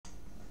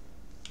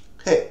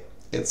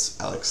it's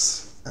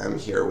Alex. I'm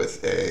here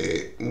with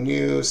a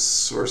new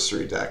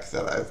sorcery deck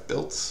that I've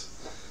built.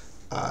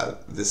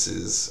 This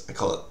is, I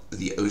call it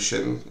the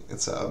Ocean.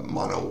 It's a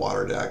mono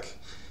water deck.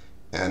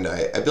 And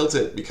I built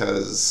it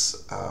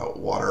because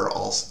water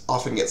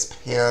often gets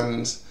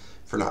panned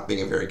for not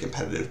being a very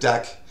competitive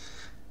deck.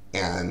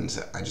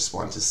 And I just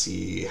wanted to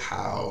see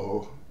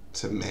how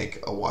to make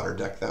a water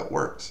deck that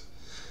worked.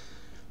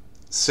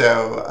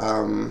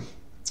 So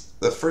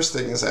the first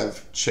thing is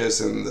I've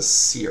chosen the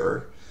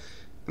Seer.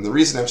 And the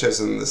reason I've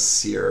chosen the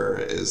Seer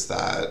is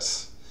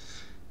that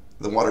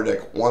the water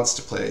deck wants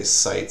to play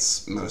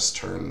sites most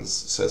turns,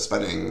 so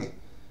spending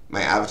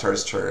my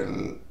avatar's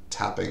turn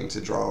tapping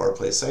to draw or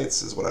play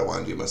sites is what I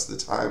want to do most of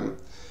the time.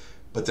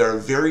 But there are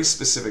very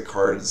specific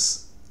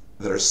cards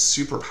that are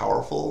super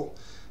powerful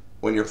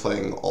when you're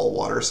playing all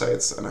water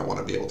sites, and I want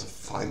to be able to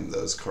find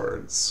those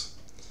cards.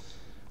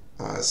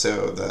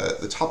 So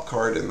the top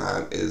card in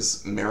that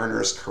is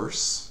Mariner's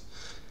Curse.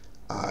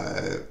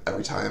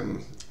 Every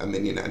time a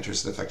minion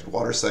enters an affected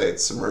water site,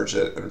 submerge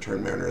it and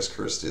return Mariner's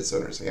Curse to its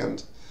owner's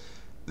hand.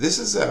 This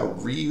is a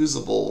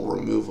reusable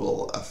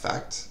removal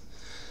effect.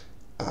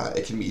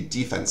 It can be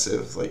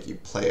defensive, like you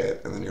play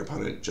it and then your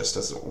opponent just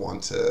doesn't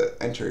want to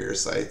enter your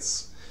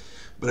sites.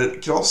 But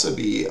it can also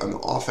be an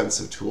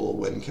offensive tool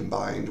when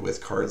combined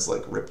with cards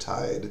like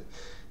Riptide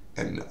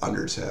and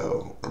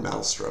Undertow or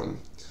Maelström.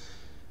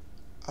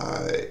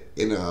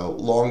 In a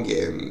long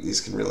game,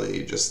 these can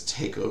really just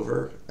take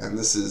over, and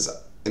this is,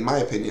 in my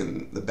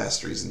opinion, the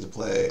best reason to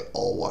play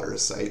all water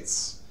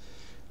sites.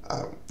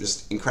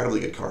 Just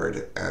incredibly good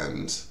card,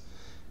 and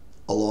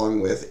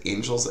along with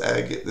Angel's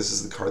Egg, this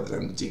is the card that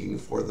I'm digging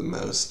for the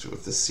most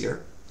with the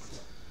Seer.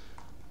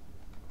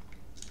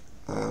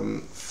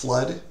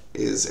 Flood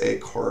is a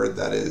card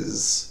that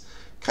is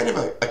kind of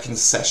a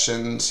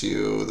concession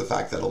to the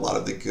fact that a lot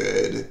of the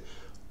good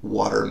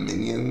water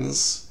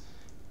minions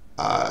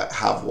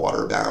have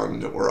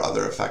waterbound or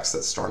other effects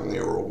that strongly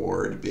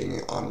reward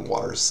being on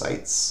water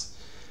sites.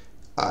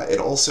 It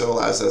also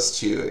allows us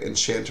to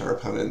enchant our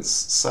opponent's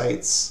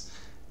sites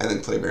and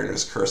then play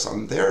Mariner's Curse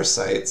on their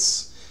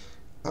sites,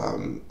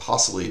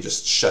 possibly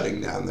just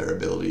shutting down their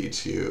ability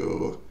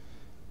to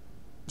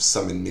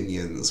summon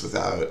minions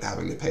without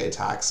having to pay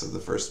attacks of the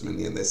first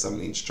minion they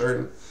summon each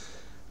turn.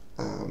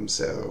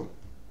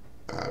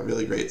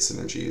 Really great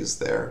synergies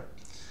there.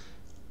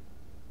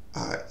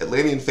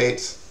 Atlantean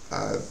Fate.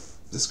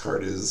 This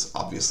card is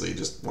obviously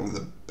just one of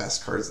the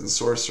best cards in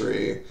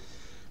sorcery.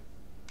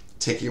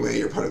 Taking away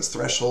your opponent's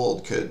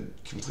threshold could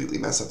completely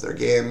mess up their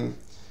game.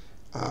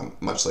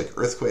 Much like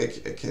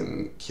Earthquake, it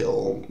can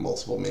kill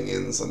multiple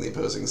minions on the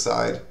opposing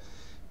side,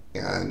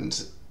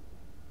 and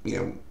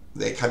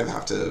they kind of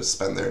have to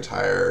spend their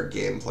entire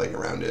game playing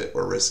around it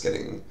or risk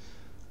getting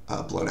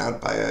blown out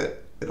by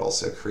it. It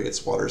also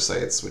creates water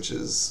sites, which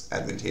is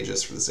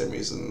advantageous for the same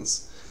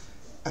reasons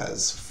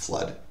as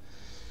Flood.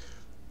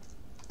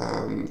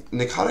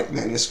 Pnakotic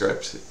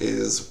Manuscript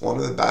is one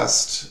of the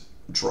best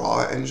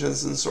draw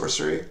engines in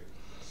sorcery.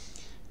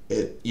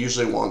 It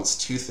usually wants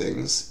two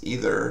things: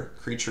 either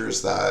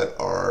creatures that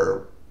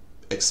are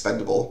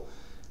expendable,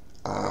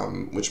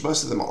 which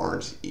most of them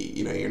aren't.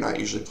 You're not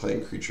usually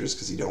playing creatures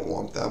because you don't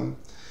want them,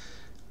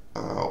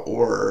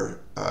 or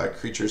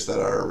creatures that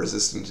are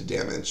resistant to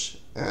damage.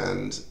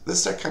 And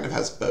this deck kind of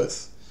has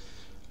both.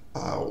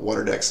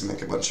 Water decks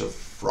make a bunch of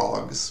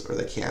frogs, or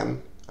they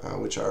can,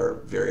 which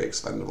are very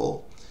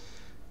expendable.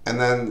 And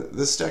then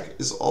this deck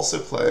is also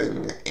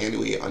playing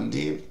Anui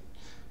Undine,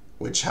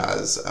 which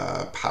has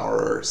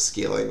power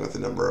scaling with the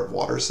number of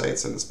water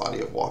sites in this body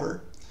of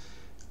water.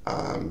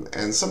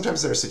 And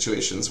sometimes there are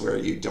situations where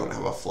you don't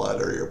have a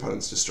flood or your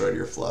opponent's destroyed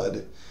your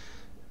flood,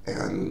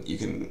 and you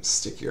can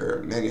stick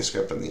your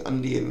manuscript on the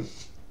Undine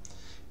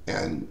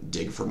and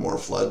dig for more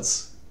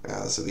floods.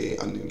 So the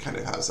Undine kind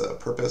of has a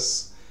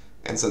purpose.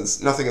 And since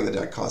nothing in the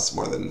deck costs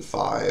more than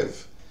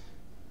 5,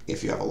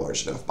 if you have a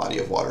large enough body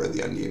of water,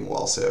 the Undine will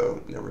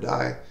also never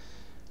die.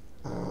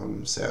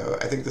 So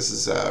I think this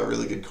is a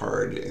really good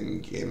card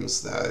in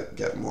games that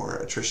get more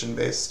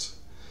attrition-based.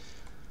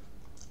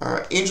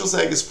 Angel's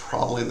Egg is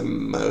probably the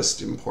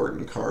most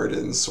important card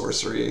in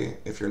sorcery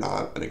if you're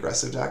not an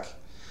aggressive deck.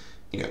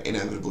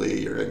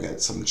 Inevitably you're going to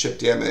get some chip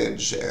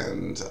damage,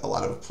 and a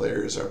lot of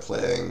players are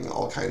playing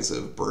all kinds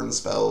of burn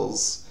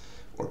spells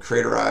or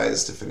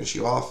Craterize to finish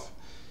you off.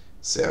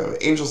 So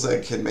Angel's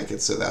Egg can make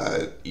it so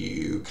that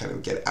you kind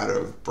of get out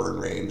of burn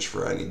range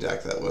for any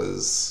deck that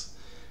was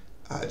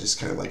just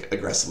kind of like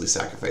aggressively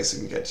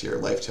sacrificing to get to your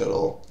life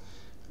total.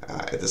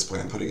 At this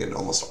point I'm putting it in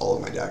almost all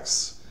of my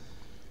decks.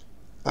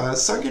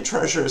 Sunken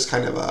Treasure is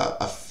kind of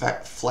a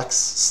flex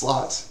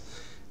slot.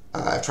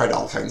 I've tried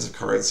all kinds of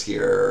cards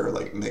here,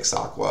 like Mix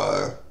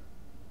Aqua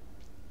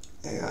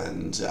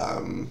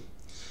and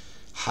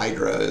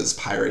Hydras,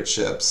 pirate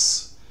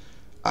ships.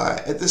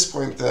 At this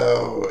point,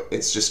 though,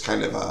 it's just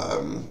kind of,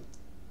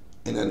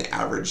 in an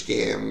average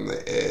game,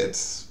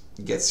 it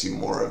gets you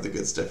more of the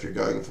good stuff you're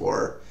going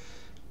for.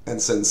 And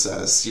since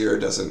Seer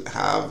doesn't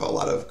have a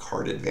lot of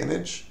card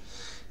advantage,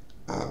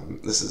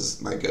 This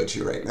is my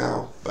go-to right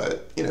now,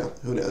 but, you know,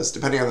 who knows?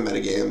 Depending on the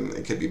metagame,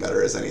 it could be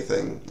better as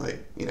anything. Like,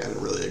 you know, in a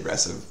really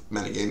aggressive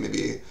metagame,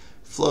 maybe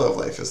Flow of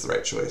Life is the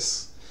right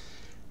choice.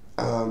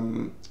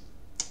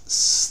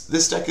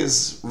 This deck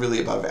is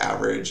really above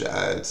average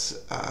at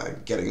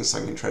getting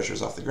Sunken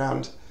Treasures off the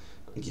ground.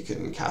 Like, you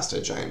can cast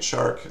a Giant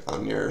Shark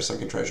on your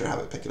Sunken Treasure, have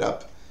it pick it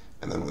up,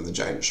 and then when the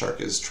Giant Shark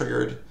is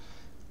triggered,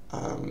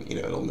 you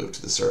know, it'll move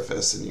to the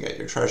surface and you get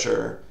your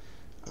treasure.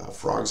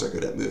 Frogs are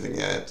good at moving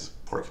it.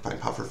 Porcupine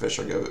Pufferfish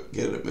are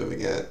good at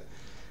moving it.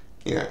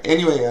 You know,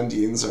 Anui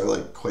Undines are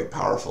like quite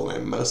powerful,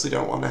 and I mostly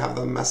don't want to have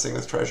them messing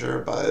with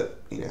treasure,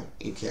 but you know,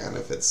 you can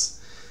if it's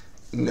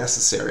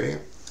necessary.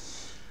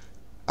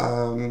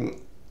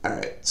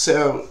 Alright,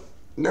 so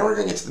now we're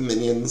going to get to the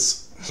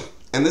minions,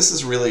 and this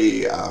is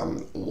really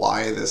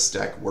why this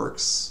deck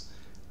works.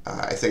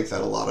 I think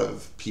that a lot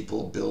of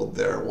people build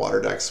their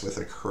water decks with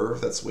a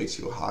curve that's way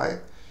too high,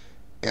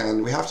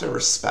 and we have to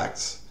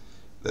respect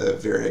the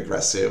very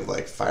aggressive,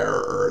 like,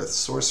 Fire Earth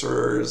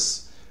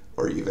sorcerers,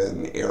 or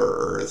even Air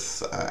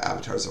Earth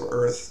avatars of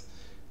Earth.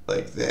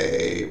 Like,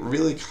 they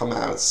really come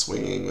out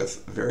swinging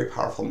with very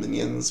powerful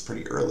minions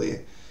pretty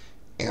early,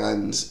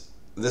 and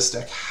this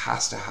deck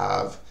has to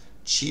have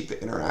cheap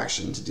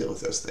interaction to deal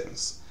with those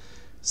things.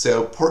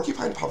 So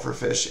Porcupine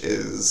Pufferfish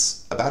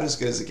is about as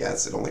good as it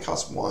gets. It only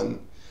costs 1.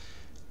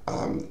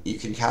 You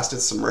can cast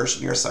it submerged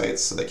in your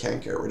sites, so they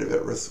can't get rid of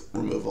it with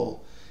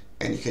removal.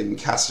 And you can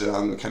cast it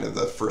on kind of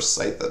the first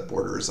site that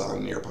borders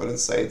on your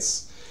opponent's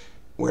sites,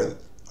 where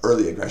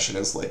early aggression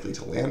is likely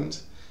to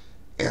land.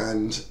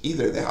 And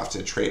either they have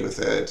to trade with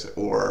it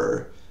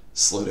or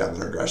slow down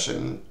their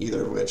aggression,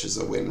 either of which is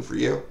a win for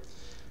you.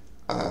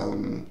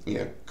 You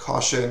know,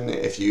 caution,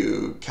 if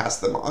you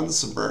cast them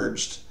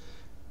unsubmerged,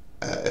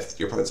 if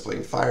your opponent's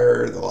playing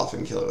fire, they'll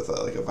often kill it with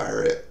like a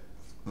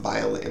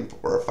Vile Imp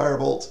or a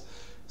Firebolt.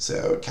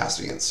 So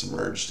casting it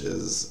submerged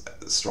is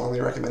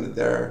strongly recommended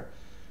there.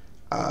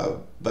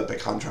 But by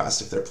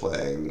contrast, if they're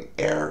playing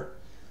air,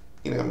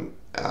 you know,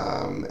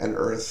 and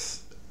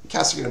earth,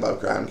 casting it above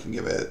ground can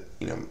give it,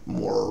 you know,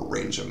 more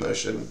range of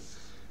motion.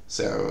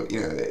 So,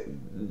 you know,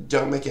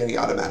 don't make any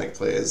automatic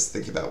plays.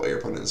 Think about what your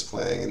opponent is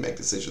playing and make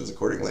decisions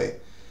accordingly.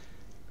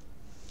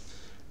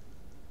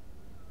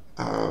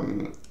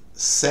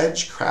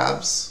 Sedge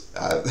Crabs.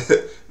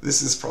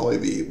 This is probably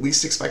the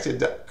least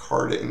expected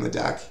card in the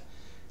deck.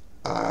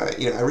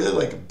 You know, I really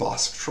like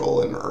Boss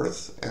Troll and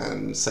Earth,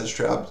 and Sedge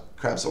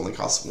Crabs only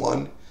cost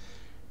 1.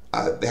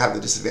 They have the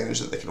disadvantage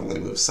that they can only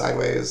move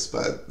sideways,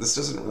 but this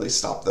doesn't really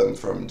stop them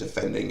from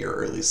defending your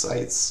early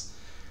sites.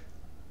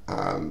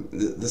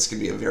 This can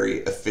be a very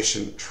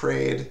efficient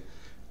trade.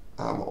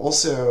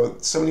 Also,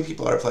 so many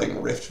people are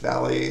playing Rift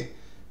Valley.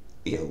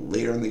 You know,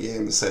 later in the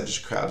game, the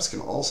Sedge Crabs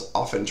can also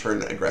often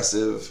turn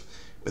aggressive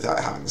without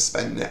having to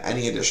spend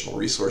any additional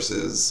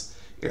resources.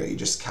 You know, you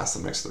just cast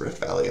them next to the Rift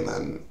Valley and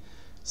then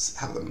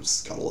have them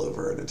scuttle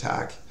over and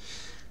attack.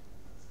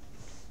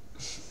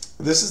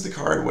 This is the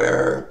card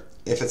where,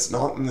 if it's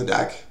not in the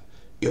deck,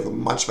 you have a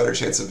much better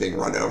chance of being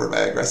run over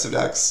by aggressive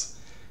decks.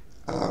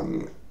 You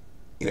know,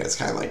 it's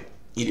kind of like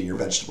eating your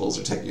vegetables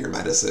or taking your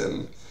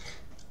medicine.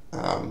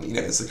 You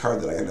know, it's the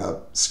card that I end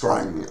up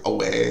scrying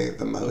away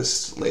the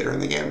most later in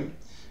the game,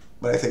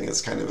 but I think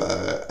it's kind of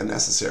a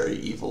necessary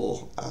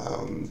evil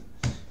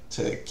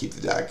to keep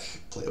the deck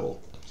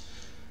playable.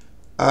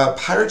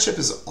 Pirate Ship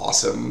is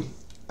awesome.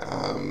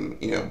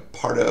 You know,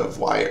 part of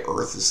why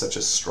Earth is such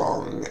a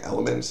strong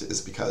element is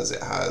because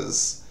it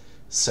has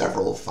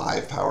several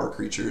 5-power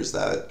creatures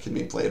that can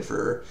be played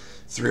for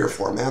 3 or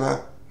 4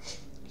 mana.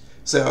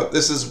 So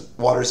this is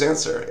Water's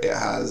answer. It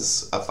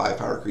has a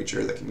 5-power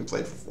creature that can be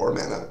played for 4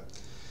 mana.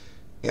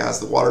 It has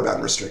the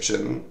Waterbound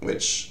restriction,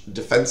 which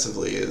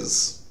defensively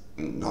is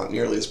not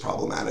nearly as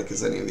problematic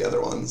as any of the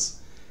other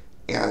ones.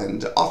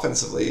 And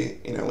offensively,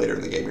 you know, later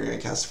in the game you're going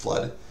to cast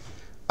Flood.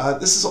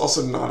 This is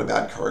also not a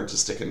bad card to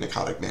stick a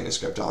Pnakotic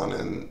Manuscript on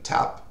and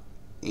tap.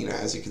 You know,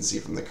 as you can see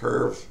from the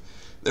curve,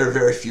 there are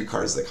very few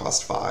cards that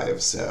cost 5,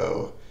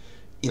 so,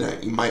 you know,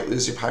 you might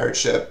lose your Pirate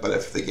Ship, but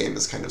if the game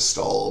is kind of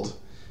stalled,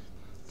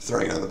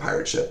 throwing it on the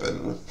Pirate Ship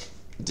and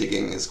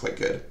digging is quite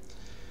good.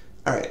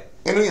 Alright,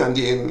 Anui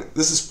Undine.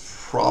 This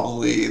is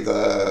probably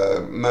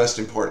the most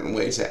important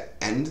way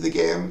to end the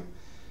game,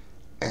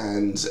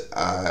 and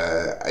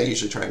I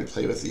usually try and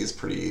play with these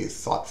pretty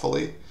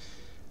thoughtfully.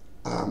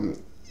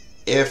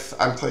 If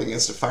I'm playing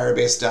against a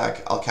fire-based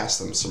deck, I'll cast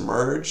them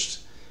submerged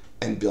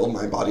and build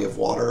my body of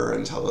water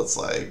until it's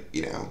like,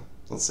 you know,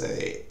 let's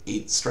say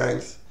 8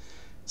 strength,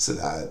 so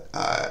that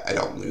I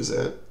don't lose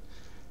it.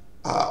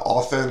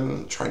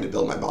 Often trying to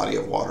build my body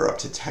of water up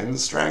to 10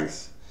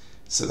 strength,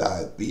 so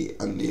that the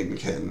Undine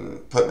can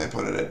put my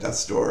opponent at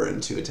death's door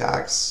in 2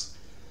 attacks.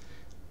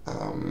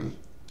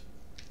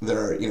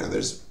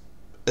 There's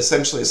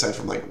essentially, aside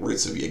from like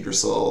Roots of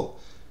Yggdrasil,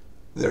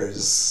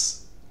 there's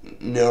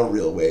no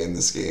real way in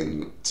this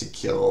game to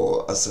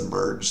kill a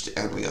submerged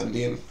Anui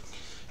Undine.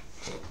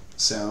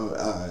 So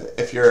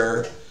if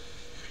you're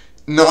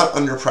not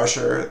under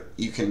pressure,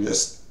 you can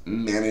just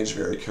manage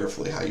very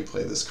carefully how you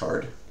play this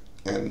card,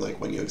 and like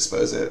when you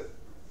expose it,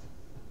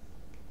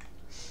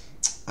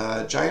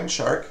 Giant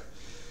Shark.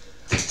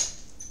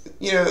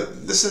 You know,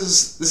 this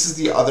is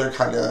the other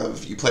kind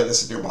of, you play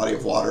this in your body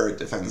of water, it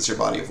defends your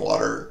body of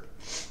water.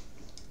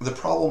 The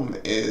problem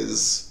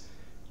is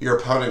your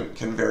opponent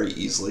can very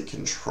easily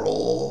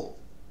control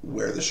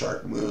where the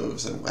shark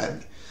moves and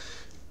when.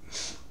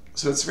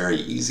 So it's very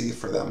easy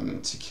for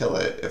them to kill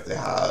it if they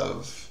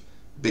have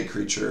big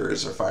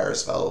creatures or fire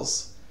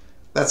spells.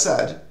 That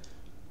said,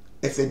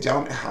 if they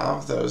don't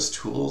have those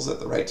tools at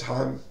the right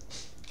time,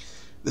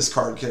 this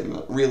card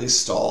can really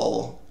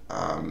stall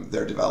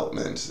their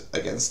development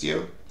against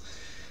you.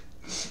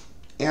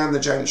 And the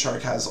Giant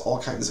Shark has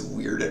all kinds of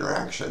weird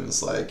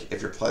interactions, like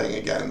if you're playing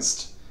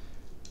against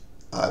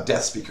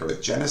Death Speaker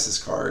with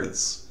Genesis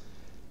cards,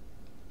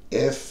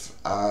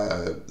 if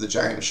the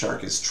Giant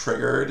Shark is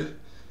triggered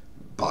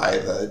by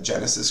the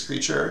Genesis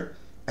creature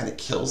and it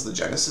kills the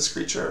Genesis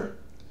creature,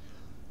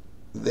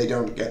 they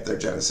don't get their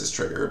Genesis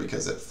trigger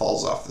because it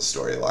falls off the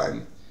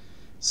storyline.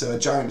 So a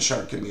Giant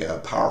Shark can be a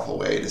powerful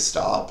way to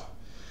stop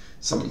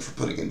someone from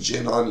putting a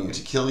Djinn on you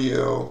to kill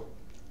you,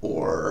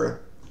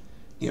 or,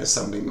 you know,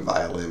 summoning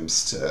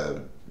Violence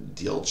to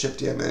deal chip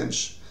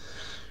damage.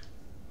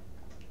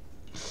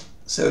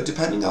 So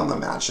depending on the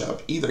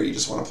matchup, either you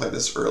just want to play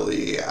this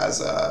early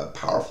as a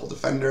powerful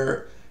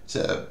defender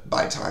to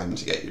buy time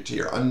to get you to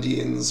your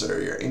Undines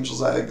or your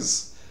Angel's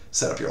Eggs,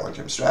 set up your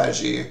long-term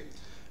strategy.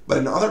 But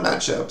in other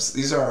matchups,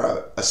 these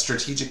are a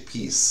strategic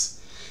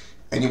piece,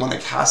 and you want to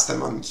cast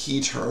them on key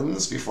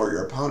turns before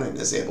your opponent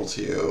is able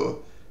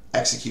to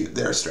execute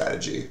their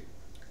strategy.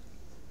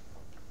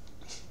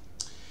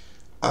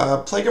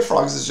 Plague of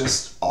Frogs is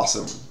just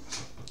awesome.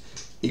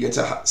 You get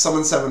to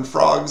summon 7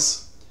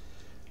 frogs.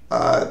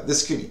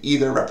 This could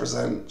either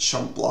represent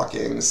chump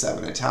blocking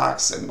 7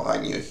 attacks and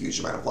buying you a huge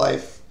amount of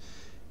life.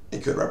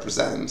 It could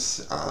represent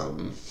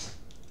 7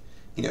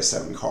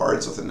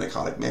 cards with a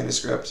Pnakotic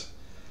Manuscript.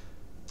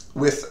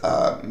 With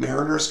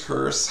Mariner's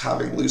Curse,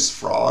 having loose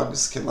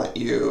frogs can let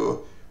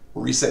you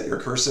reset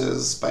your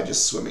curses by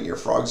just swimming your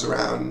frogs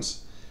around.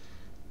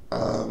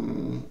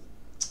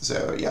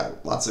 So yeah,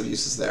 lots of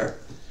uses there.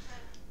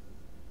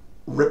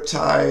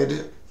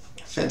 Riptide,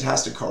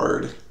 fantastic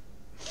card.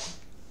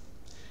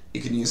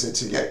 You can use it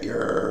to get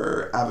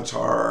your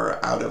avatar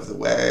out of the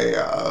way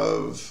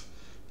of,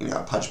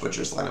 Pudge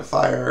Butcher's line of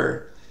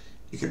fire.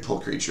 You could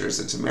pull creatures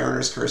into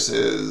Mariner's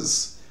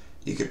Curses.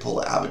 You could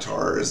pull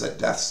avatars at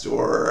Death's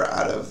Door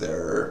out of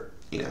their,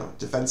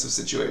 defensive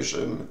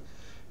situation.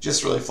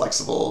 Just really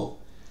flexible.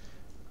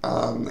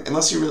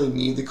 Unless you really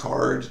need the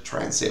card,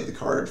 try and save the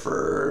card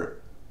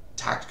for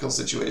tactical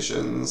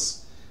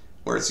situations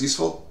where it's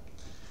useful.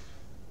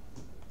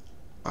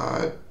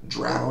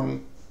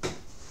 Drown.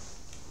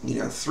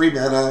 3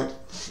 mana,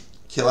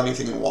 kill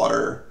anything in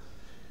water.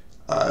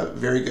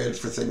 Very good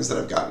for things that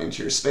have gotten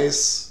into your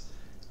space.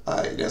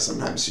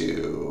 Sometimes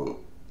you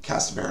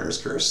cast a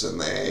Mariner's Curse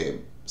and they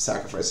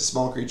sacrifice a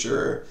small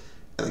creature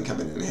and then come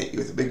in and hit you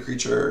with a big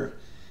creature.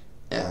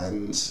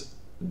 And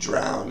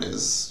Drown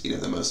is,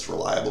 the most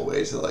reliable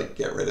way to,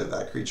 get rid of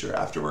that creature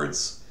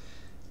afterwards.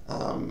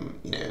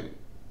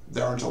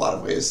 There aren't a lot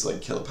of ways to,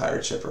 kill a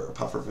pirate ship or a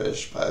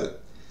pufferfish,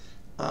 but,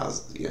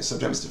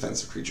 sometimes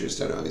defensive creatures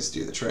don't always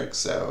do the trick,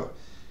 so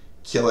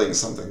killing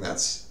something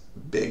that's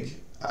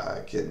big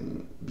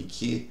can be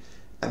key.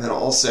 And then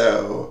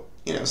also,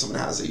 if someone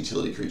has a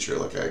utility creature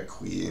like a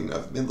Queen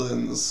of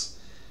Midlands,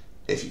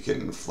 if you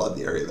can flood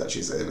the area that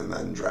she's in and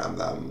then drown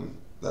them,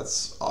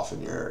 that's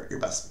often your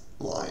best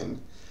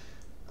line.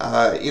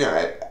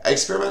 I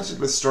experimented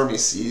with Stormy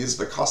Seas,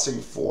 but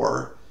costing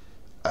 4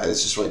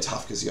 is just really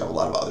tough because you have a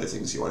lot of other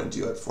things you want to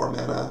do at 4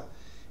 mana,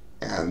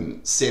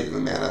 and saving the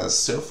mana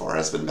so far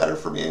has been better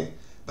for me,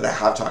 but I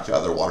have talked to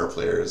other water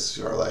players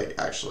who are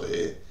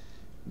actually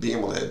being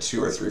able to hit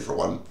 2 or 3 for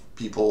 1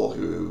 people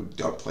who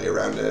don't play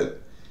around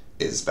it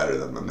is better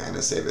than the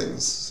mana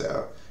savings,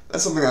 so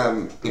that's something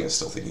I'm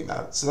still thinking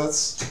about. So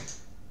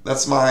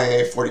that's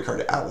my 40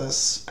 card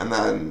Atlas. And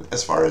then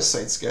as far as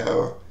sites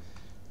go,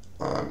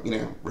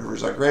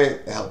 rivers are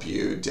great. They help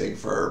you dig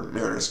for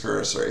Mariner's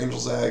Curse or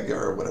Angel's Egg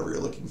or whatever you're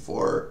looking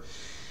for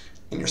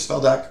in your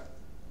spell deck.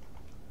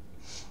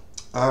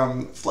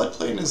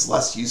 Floodplain is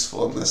less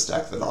useful in this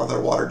deck than other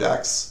water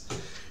decks,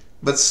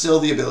 but still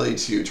the ability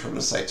to turn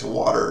a site to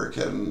water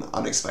can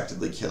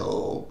unexpectedly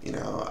kill,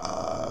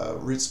 a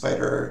root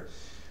spider,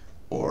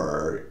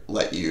 or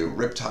let you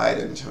Riptide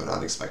into an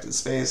unexpected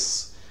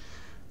space,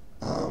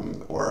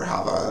 or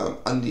have a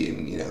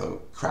Undine,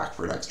 crack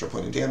for an extra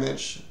point of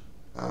damage.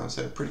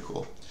 So pretty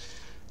cool.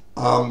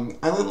 Island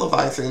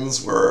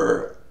Leviathans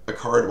were a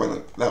card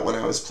when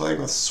I was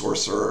playing with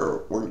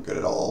Sorcerer weren't good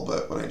at all,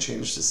 but when I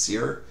changed to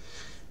Seer,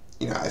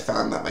 I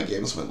found that my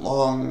games went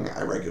long.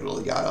 I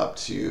regularly got up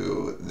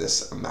to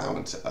this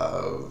amount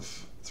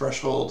of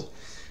threshold,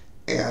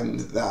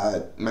 and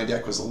that my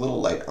deck was a little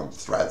light on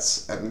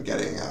threats, and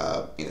getting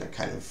a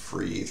kind of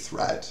free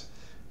threat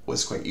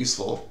was quite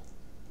useful.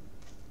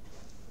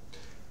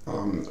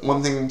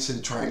 One thing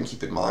to try and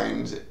keep in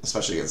mind,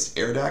 especially against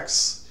air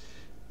decks,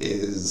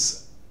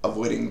 is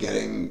avoiding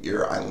getting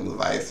your Island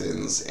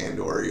Leviathans and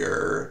or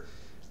your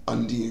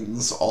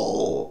Undines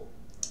all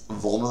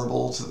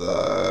vulnerable to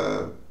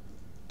the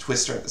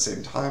Twister at the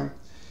same time.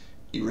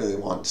 You really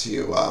want to,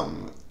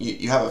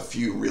 you have a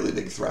few really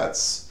big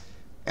threats,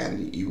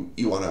 and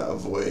you want to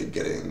avoid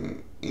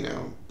getting,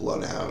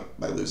 blown out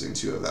by losing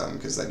 2 of them,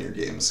 because then your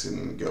games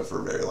can go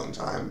for a very long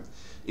time.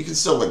 You can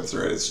still win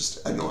through it, it's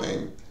just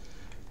annoying.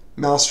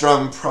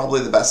 Maelström,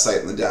 probably the best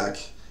sight in the deck.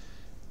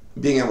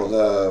 Being able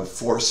to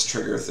force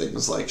trigger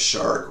things like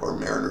Shark or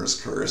Mariner's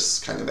Curse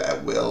kind of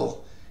at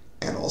will,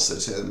 and also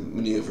to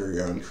maneuver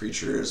your own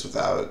creatures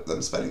without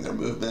them spending their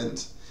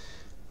movement,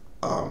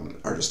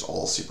 are just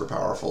all super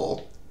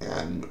powerful.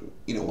 And,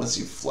 once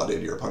you've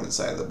flooded your opponent's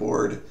side of the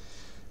board,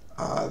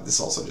 this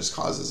also just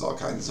causes all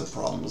kinds of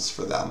problems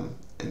for them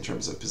in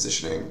terms of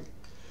positioning.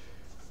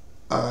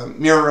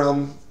 Mirror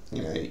Realm,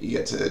 you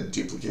get to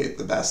duplicate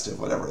the best of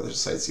whatever other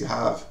sites you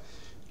have,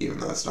 even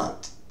though it's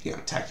not,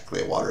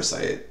 technically a water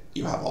site.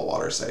 You have all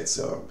water sites,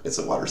 so it's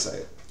a water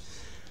site.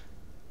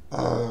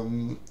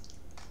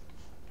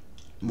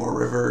 More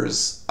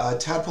rivers.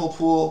 Tadpole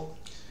Pool.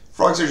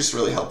 Frogs are just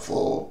really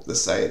helpful.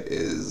 This site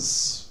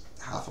is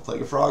half a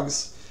Plague of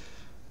Frogs.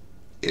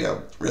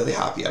 Really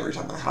happy every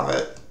time I have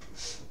it.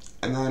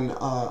 And then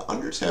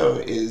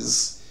Undertow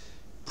is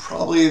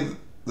probably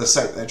the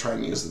site that I try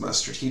and use the most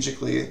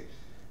strategically.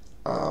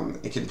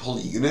 It can pull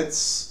units,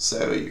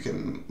 so you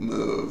can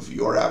move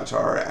your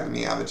avatar,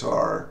 enemy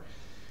avatar.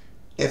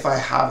 If I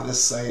have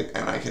this site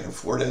and I can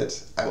afford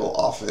it, I will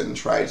often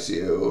try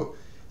to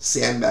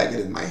sandbag it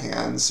in my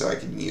hand so I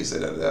can use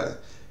it at a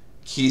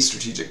key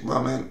strategic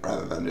moment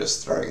rather than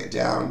just throwing it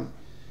down.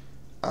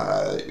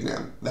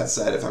 That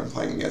said, if I'm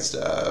playing against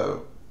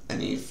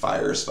any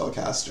fire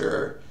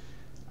spellcaster,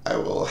 I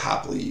will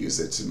happily use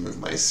it to move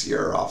my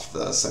Seer off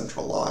the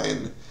central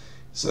line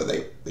so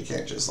they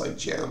can't just like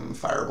jam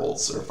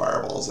firebolts or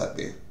fireballs at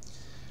me.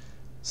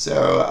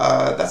 So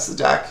that's the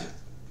deck.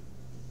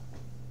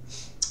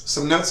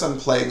 Some notes on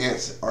playing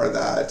it are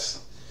that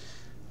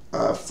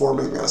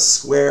forming a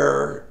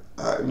square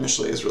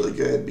initially is really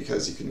good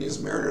because you can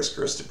use Mariner's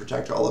Curse to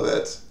protect all of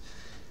it.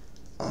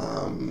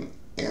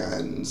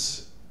 And,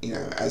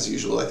 as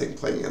usual, I think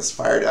playing against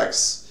fire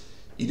decks,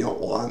 you don't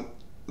want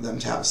them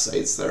to have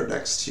sites that are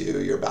next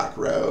to your back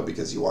row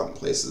because you want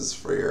places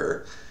for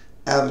your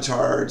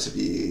avatar to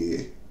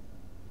be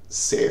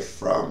safe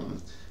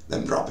from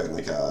them dropping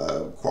like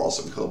a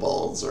Quarrelsome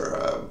Kobolds or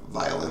a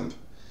Violent,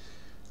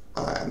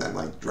 and then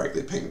like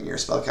directly pinging your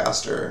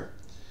spellcaster.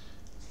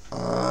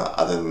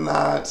 Other than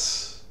that,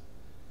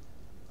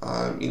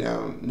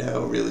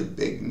 no really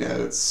big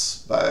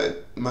notes,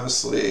 but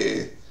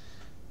mostly,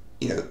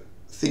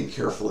 think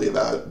carefully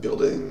about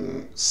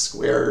building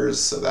squares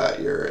so that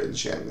your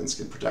enchantments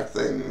can protect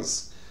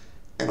things,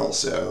 and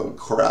also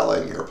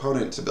corralling your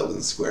opponent to build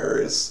in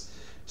squares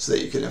so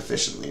that you can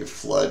efficiently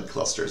flood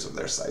clusters of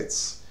their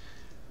sites.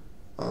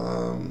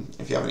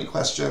 If you have any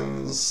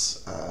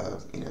questions,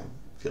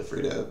 feel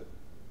free to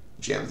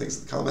jam things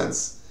in the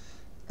comments,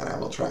 and I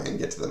will try and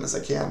get to them as I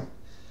can.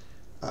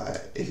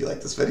 If you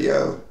like this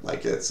video,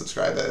 like it,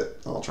 subscribe it.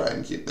 I'll try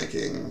and keep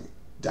making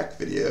deck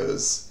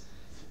videos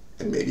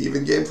and maybe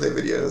even gameplay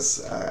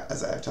videos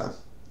as I have time.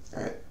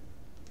 Alright,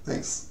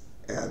 thanks,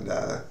 and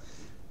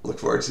look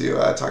forward to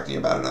talking to you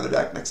about another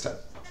deck next time.